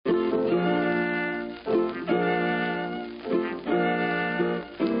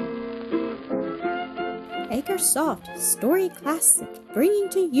Makersoft Story Classic, bringing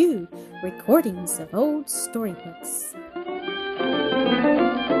to you recordings of old storybooks.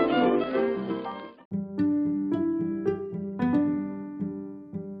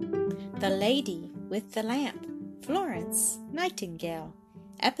 The Lady with the Lamp, Florence Nightingale,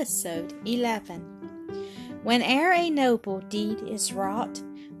 Episode 11. Whene'er a noble deed is wrought,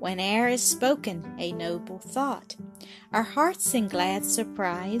 whene'er is spoken a noble thought, our hearts in glad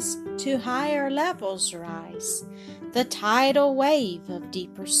surprise to higher levels rise. The tidal wave of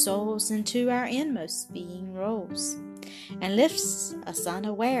deeper souls into our inmost being rolls, and lifts us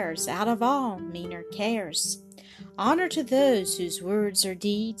unawares out of all meaner cares. Honor to those whose words or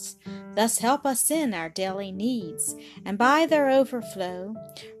deeds thus help us in our daily needs, and by their overflow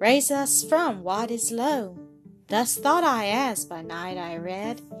raise us from what is low. Thus thought I as by night I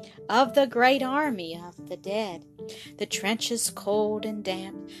read of the great army of the dead, the trenches cold and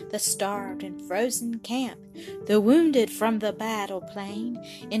damp, the starved and frozen camp, the wounded from the battle plain,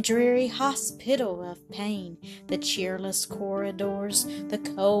 in dreary hospital of pain, the cheerless corridors,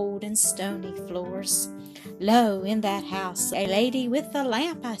 the cold and stony floors. Lo, in that house a lady with a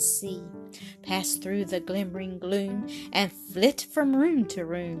lamp I see, pass through the glimmering gloom, and flit from room to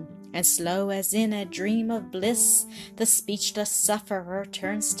room. And slow as in a dream of bliss, the speechless sufferer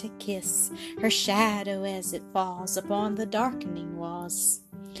turns to kiss her shadow as it falls upon the darkening walls.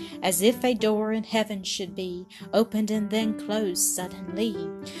 As if a door in heaven should be opened and then closed suddenly,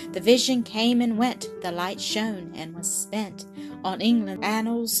 the vision came and went, the light shone and was spent on England's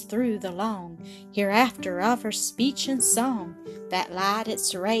annals through the long hereafter of her speech and song. That light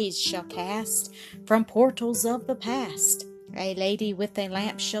its rays shall cast from portals of the past. A lady with a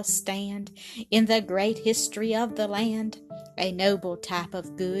lamp shall stand in the great history of the land, a noble type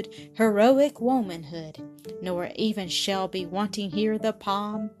of good, heroic womanhood. Nor even shall be wanting here the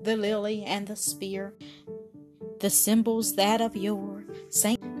palm, the lily, and the spear, the symbols that of yore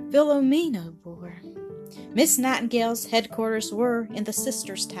Saint Philomena bore. Miss Nightingale's headquarters were in the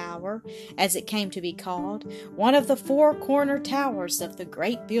Sisters' Tower, as it came to be called, one of the four corner towers of the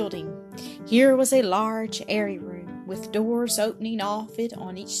great building. Here was a large, airy room, with doors opening off it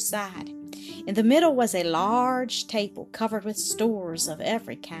on each side. In the middle was a large table covered with stores of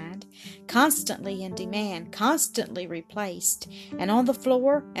every kind, constantly in demand, constantly replaced, and on the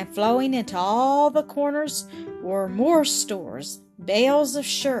floor and flowing into all the corners were more stores, bales of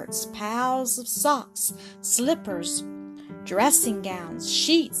shirts, piles of socks, slippers, dressing gowns,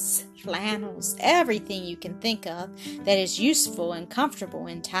 sheets, flannels, everything you can think of that is useful and comfortable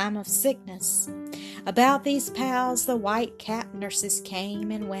in time of sickness. About these piles the white-capped nurses came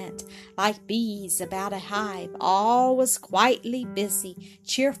and went, like bees about a hive. All was quietly busy,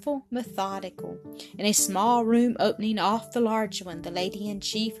 cheerful, methodical. In a small room opening off the large one, the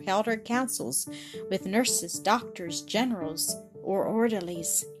Lady-in-Chief held her councils with nurses, doctors, generals, or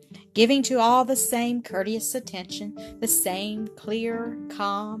orderlies, giving to all the same courteous attention, the same clear,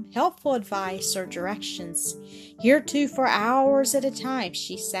 calm, helpful advice or directions. Here, too, for hours at a time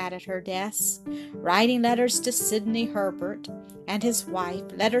she sat at her desk, writing letters to Sidney Herbert and his wife,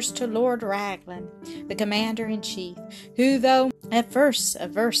 letters to Lord Raglan, the Commander-in-Chief, who, though at first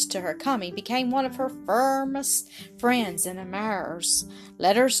averse to her coming, became one of her firmest friends and admirers,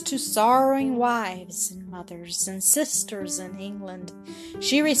 letters to sorrowing wives and mothers and sisters in England.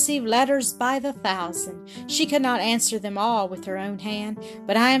 She received letters by the thousand. She could not answer them all with her own hand,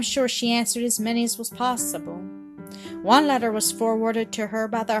 but I am sure she answered as many as was possible. One letter was forwarded to her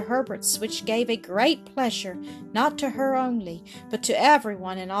by the Herberts, which gave a great pleasure, not to her only, but to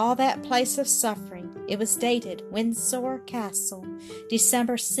everyone in all that place of suffering. It was dated Windsor Castle,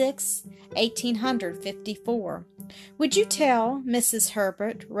 December 6, 1854. "Would you tell Mrs.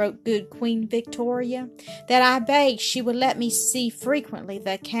 Herbert," wrote good Queen Victoria, "that I beg she would let me see frequently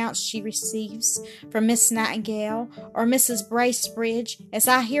the accounts she receives from Miss Nightingale or Mrs. Bracebridge, as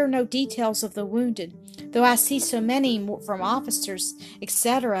I hear no details of the wounded, though I see so many from officers,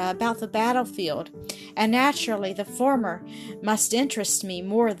 etc., about the battlefield, and naturally the former must interest me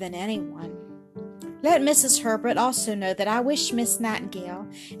more than anyone. Let Mrs. Herbert also know that I wish Miss Nightingale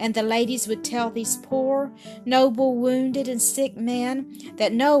and the ladies would tell these poor, noble, wounded, and sick men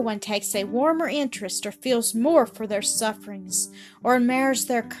that no one takes a warmer interest or feels more for their sufferings or admires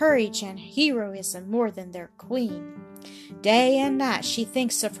their courage and heroism more than their Queen. Day and night she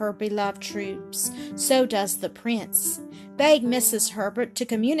thinks of her beloved troops. So does the Prince. Beg Mrs. Herbert to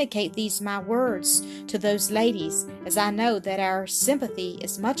communicate these my words to those ladies, as I know that our sympathy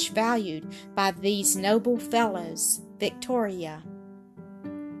is much valued by these noble fellows. Victoria."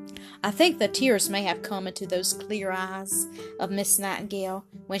 I think the tears may have come into those clear eyes of Miss Nightingale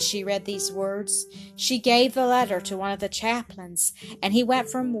when she read these words. She gave the letter to one of the chaplains, and he went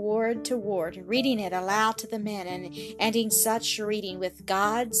from ward to ward, reading it aloud to the men, and ending such reading with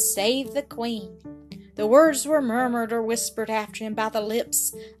 "God save the Queen." The words were murmured or whispered after him by the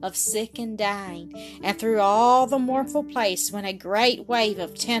lips of sick and dying, and through all the mournful place went a great wave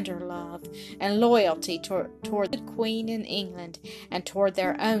of tender love and loyalty toward the Queen in England, and toward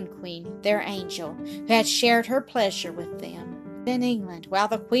their own Queen, their angel, who had shared her pleasure with them. In England, while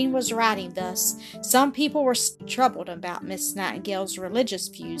the Queen was writing thus, some people were troubled about Miss Nightingale's religious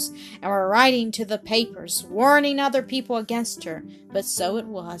views, and were writing to the papers, warning other people against her, but so it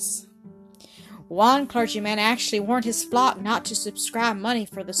was. One clergyman actually warned his flock not to subscribe money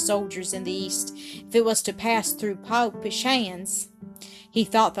for the soldiers in the East if it was to pass through Popish hands. He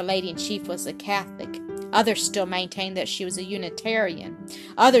thought the Lady-in-Chief was a Catholic. Others still maintained that she was a Unitarian.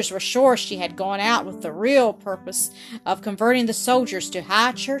 Others were sure she had gone out with the real purpose of converting the soldiers to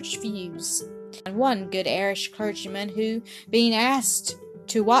high church views. And one good Irish clergyman who, being asked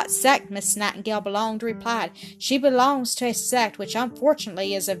to what sect Miss Nightingale belonged, replied, "She belongs to a sect which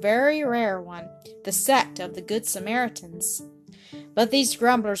unfortunately is a very rare one, the sect of the Good Samaritans." But these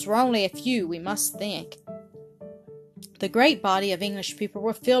grumblers were only a few, we must think. The great body of English people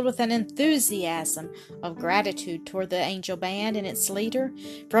were filled with an enthusiasm of gratitude toward the Angel Band and its leader.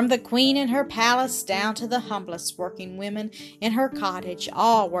 From the Queen in her palace down to the humblest working women in her cottage,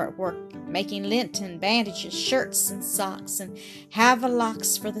 all were at work making lint and bandages, shirts and socks, and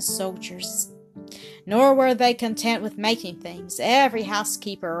havelocks for the soldiers. Nor were they content with making things. Every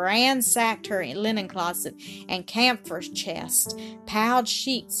housekeeper ransacked her linen closet and camphor chest, piled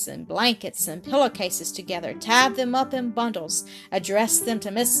sheets and blankets and pillowcases together, tied them up in bundles, addressed them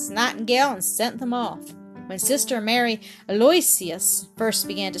to Miss Nightingale, and sent them off. When Sister Mary Aloysius first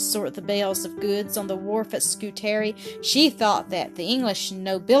began to sort the bales of goods on the wharf at Scutari, she thought that the English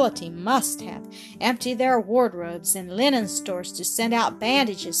nobility must have emptied their wardrobes and linen stores to send out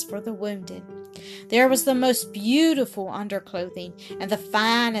bandages for the wounded. There was the most beautiful underclothing and the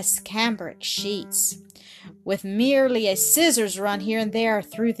finest cambric sheets, with merely a scissors run here and there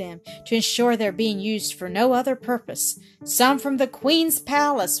through them to ensure their being used for no other purpose, some from the Queen's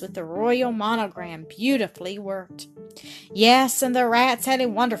palace with the royal monogram beautifully worked. Yes, and the rats had a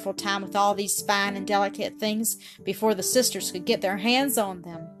wonderful time with all these fine and delicate things before the sisters could get their hands on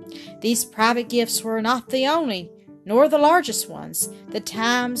them. These private gifts were not the only nor the largest ones. The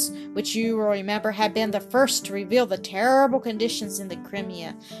Times, which you will remember had been the first to reveal the terrible conditions in the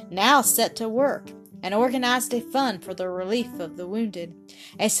Crimea, now set to work and organized a fund for the relief of the wounded.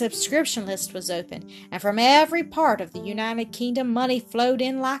 A subscription list was opened, and from every part of the United Kingdom money flowed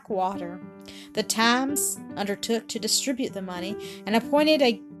in like water. The Times undertook to distribute the money and appointed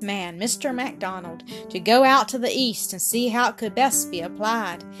a man, Mr. MacDonald, to go out to the East and see how it could best be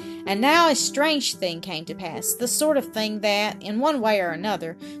applied. And now a strange thing came to pass, the sort of thing that, in one way or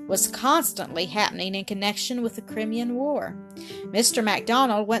another, was constantly happening in connection with the Crimean War. Mr.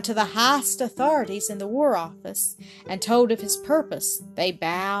 MacDonald went to the highest authorities in the War Office and told of his purpose. They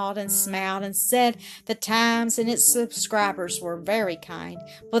bowed and smiled and said the Times and its subscribers were very kind,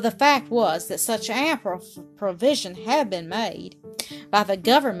 but the fact was that such ample provision had been made by the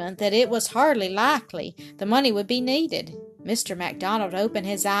government that it was hardly likely the money would be needed. Mr. MacDonald opened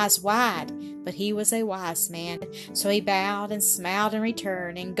his eyes wide, but he was a wise man, so he bowed and smiled in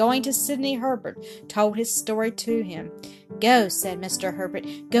return, and going to Sidney Herbert, told his story to him. "Go," said Mr. Herbert,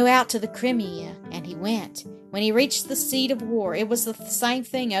 "go out to the Crimea," and he went. When he reached the seat of war, it was the same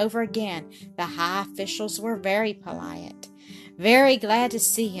thing over again. The high officials were very polite, very glad to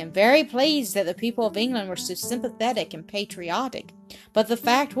see him, very pleased that the people of England were so sympathetic and patriotic. But the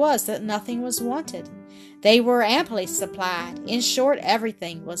fact was that nothing was wanted. They were amply supplied. In short,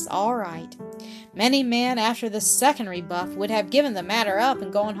 everything was all right. Many men after the second rebuff would have given the matter up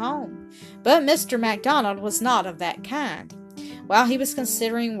and gone home. But Mr. MacDonald was not of that kind. While he was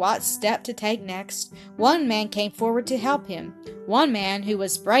considering what step to take next, one man came forward to help him, one man who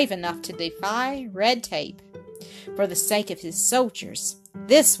was brave enough to defy red tape for the sake of his soldiers.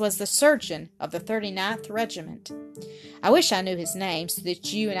 This was the surgeon of the 39th Regiment. I wish I knew his name so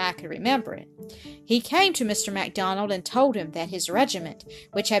that you and I could remember it. He came to Mr. MacDonald and told him that his regiment,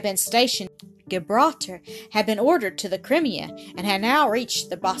 which had been stationed at Gibraltar, had been ordered to the Crimea and had now reached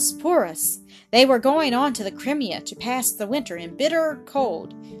the Bosporus. They were going on to the Crimea to pass the winter in bitter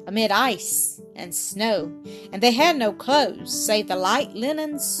cold, amid ice and snow, and they had no clothes save the light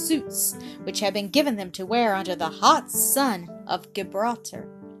linen suits which had been given them to wear under the hot sun of Gibraltar.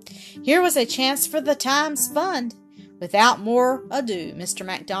 Here was a chance for the Times Fund. Without more ado, Mr.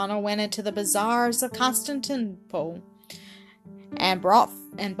 MacDonald went into the bazaars of Constantinople and bought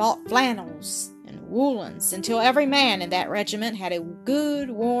flannels and woolens until every man in that regiment had a good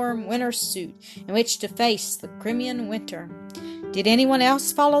warm winter suit in which to face the Crimean winter. Did anyone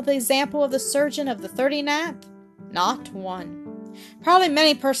else follow the example of the surgeon of the 39th? Not one. Probably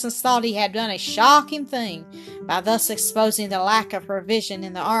many persons thought he had done a shocking thing by thus exposing the lack of provision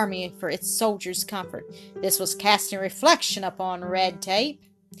in the army for its soldiers' comfort. This was casting reflection upon red tape.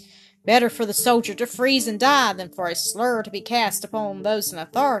 Better for the soldier to freeze and die than for a slur to be cast upon those in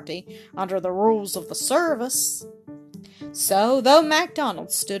authority under the rules of the service. So, though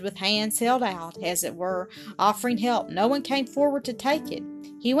MacDonald stood with hands held out, as it were, offering help, no one came forward to take it.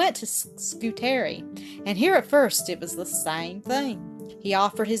 He went to Scutari, and here at first it was the same thing. He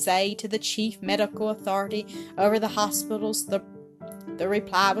offered his aid to the chief medical authority over the hospitals. The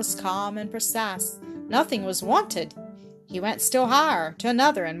reply was calm and precise. Nothing was wanted. He went still higher, to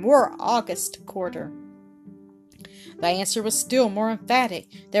another and more august quarter. The answer was still more emphatic.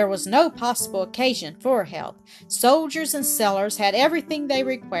 There was no possible occasion for help. Soldiers and sailors had everything they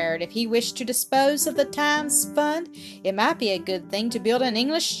required. If he wished to dispose of the Times Fund, it might be a good thing to build an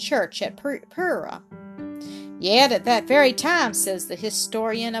English church at Pura. Yet at that very time, says the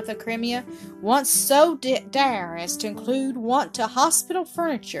historian of the Crimea, once so dire as to include want of hospital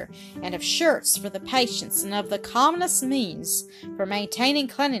furniture and of shirts for the patients and of the commonest means for maintaining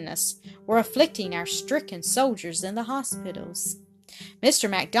cleanliness were afflicting our stricken soldiers in the hospitals. Mr.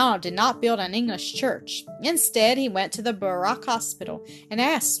 MacDonald did not build an English church. Instead, he went to the Burdock Hospital and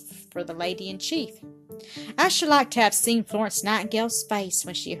asked for the lady-in-chief. I should like to have seen Florence Nightingale's face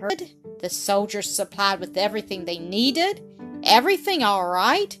when she heard the soldiers supplied with everything they needed. Everything all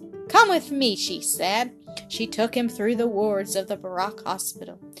right? Come with me, she said. She took him through the wards of the Burdock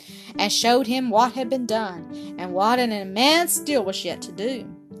Hospital and showed him what had been done and what an immense deal was yet to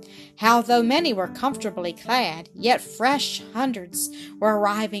do. How, though many were comfortably clad, yet fresh hundreds were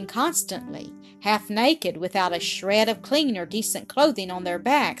arriving constantly, half naked, without a shred of clean or decent clothing on their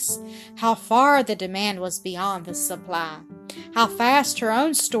backs. How far the demand was beyond the supply. How fast her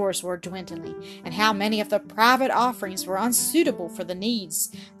own stores were dwindling, and how many of the private offerings were unsuitable for the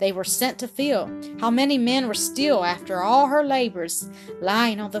needs they were sent to fill. How many men were still, after all her labors,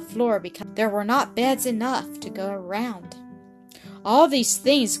 lying on the floor because there were not beds enough to go around. All these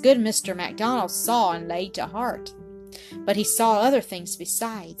things good Mr. MacDonald saw and laid to heart. But he saw other things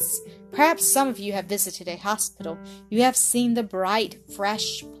besides. Perhaps some of you have visited a hospital. You have seen the bright,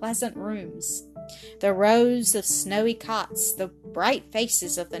 fresh, pleasant rooms, the rows of snowy cots, the bright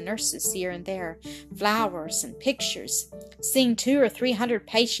faces of the nurses here and there, flowers and pictures. Seeing 200 or 300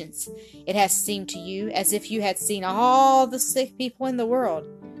 patients, it has seemed to you as if you had seen all the sick people in the world.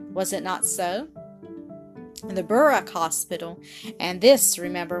 Was it not so? In the Burdock Hospital, and this,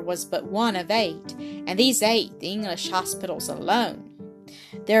 remember, was but one of 8, and these 8 the English hospitals alone.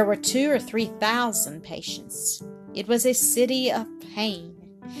 There were 2,000 or 3,000 patients. It was a city of pain.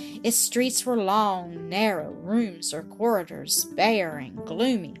 Its streets were long, narrow rooms or corridors, bare and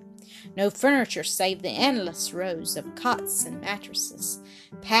gloomy. No furniture save the endless rows of cots and mattresses,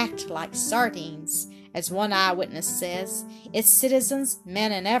 packed like sardines. As one eyewitness says, its citizens,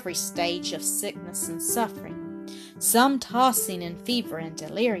 men in every stage of sickness and suffering, some tossing in fever and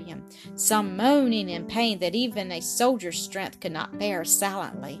delirium, some moaning in pain that even a soldier's strength could not bear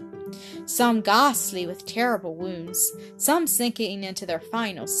silently, some ghastly with terrible wounds, some sinking into their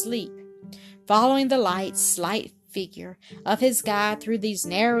final sleep. Following the light, slight figure of his guide through these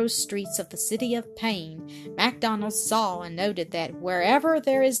narrow streets of the city of pain, MacDonald saw and noted that wherever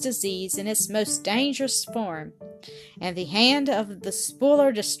there is disease in its most dangerous form, and the hand of the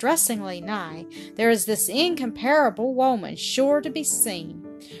spoiler distressingly nigh, there is this incomparable woman sure to be seen.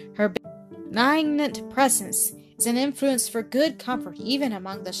 Her benignant presence is an influence for good comfort even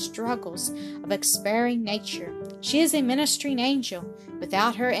among the struggles of expiring nature. She is a ministering angel,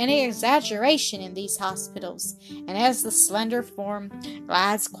 without her any exaggeration in these hospitals, and as the slender form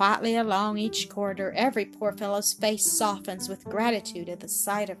glides quietly along each corridor, every poor fellow's face softens with gratitude at the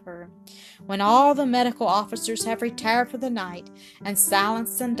sight of her. When all the medical officers have retired for the night, and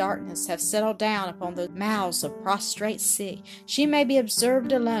silence and darkness have settled down upon the mouths of prostrate sick, she may be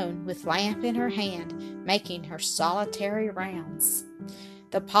observed alone, with lamp in her hand, making her solitary rounds.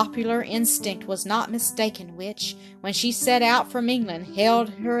 The popular instinct was not mistaken which, when she set out from England, hailed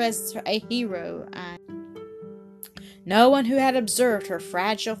her as a hero. No one who had observed her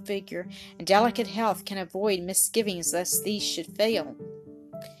fragile figure and delicate health can avoid misgivings lest these should fail.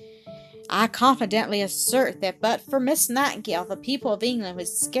 I confidently assert that but for Miss Nightingale the people of England would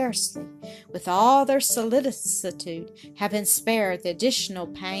scarcely, with all their solicitude, have been spared the additional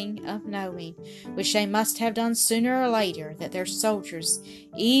pang of knowing, which they must have done sooner or later, that their soldiers,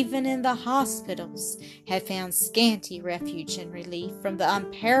 even in the hospitals, had found scanty refuge and relief from the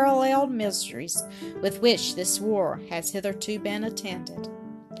unparalleled miseries with which this war has hitherto been attended.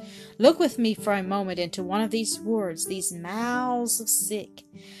 Look with me for a moment into one of these wards, these mouths of sick,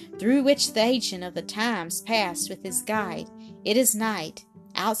 through which the agent of the times passed with his guide. It is night.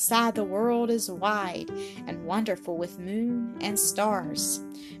 Outside the world is wide and wonderful with moon and stars.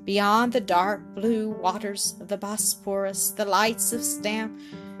 Beyond the dark blue waters of the Bosporus, the lights of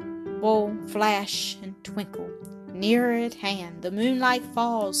Stamboul flash and twinkle. Nearer at hand, the moonlight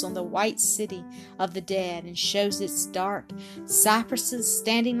falls on the white city of the dead and shows its dark cypresses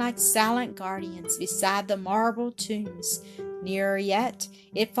standing like silent guardians beside the marble tombs. Nearer yet,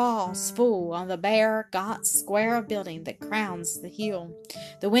 it falls full on the bare, gaunt square of building that crowns the hill.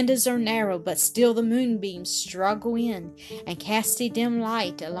 The windows are narrow, but still the moonbeams struggle in and cast a dim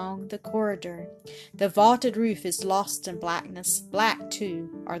light along the corridor. The vaulted roof is lost in blackness. Black, too,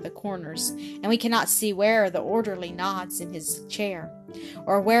 are the corners, and we cannot see where the orderly nods in his chair,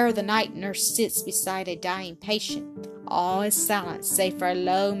 or where the night nurse sits beside a dying patient. All is silent, save for a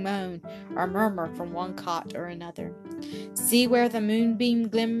low moan or murmur from one cot or another. See where the moonbeam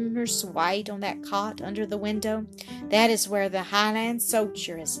glimmers white on that cot under the window? That is where the Highland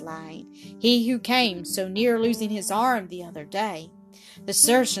soldier is lying, he who came so near losing his arm the other day. The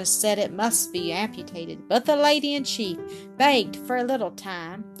surgeon said it must be amputated, but the lady-in-chief begged for a little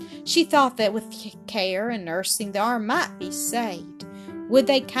time. She thought that with care and nursing the arm might be saved. Would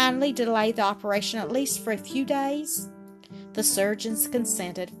they kindly delay the operation at least for a few days? The surgeons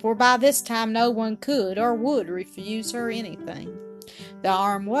consented, for by this time no one could or would refuse her anything. The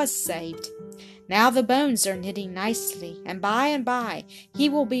arm was saved. Now the bones are knitting nicely, and by he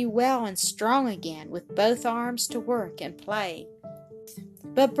will be well and strong again, with both arms to work and play.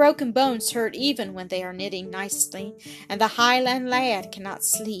 But broken bones hurt even when they are knitting nicely, and the Highland lad cannot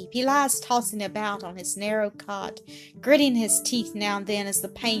sleep. He lies tossing about on his narrow cot, gritting his teeth now and then as the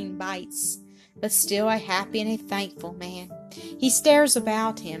pain bites, but still a happy and a thankful man. He stares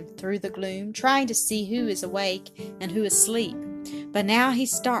about him through the gloom, trying to see who is awake and who asleep. But now he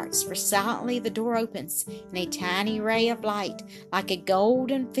starts, for silently the door opens, and a tiny ray of light, like a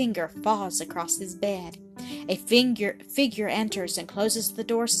golden finger, falls across his bed. A figure enters and closes the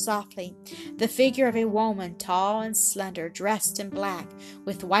door softly, the figure of a woman, tall and slender, dressed in black,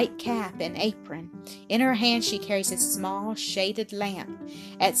 with white cap and apron. In her hand she carries a small shaded lamp.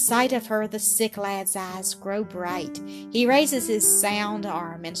 At sight of her the sick lad's eyes grow bright. He raises his sound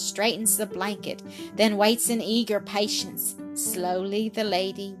arm and straightens the blanket, then waits in eager patience. Slowly the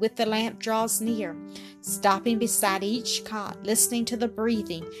lady with the lamp draws near, stopping beside each cot, listening to the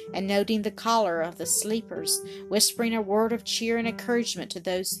breathing and noting the color of the sleepers, whispering a word of cheer and encouragement to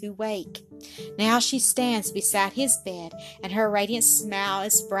those who wake. Now she stands beside his bed, and her radiant smile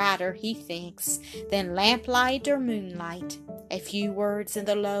is brighter, he thinks, than lamplight or moonlight. A few words in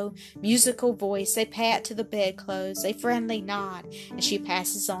the low, musical voice, a pat to the bedclothes, a friendly nod, and she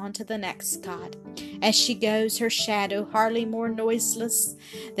passes on to the next cot. As she goes, her shadow, hardly more noiseless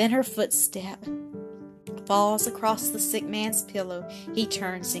than her footstep, falls across the sick man's pillow. He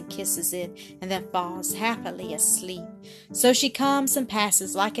turns and kisses it, and then falls happily asleep. So she comes and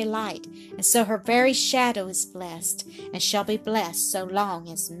passes like a light, and so her very shadow is blessed, and shall be blessed so long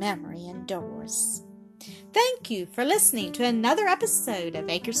as memory endures. Thank you for listening to another episode of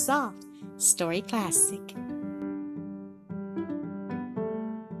Acresoft Story Classic.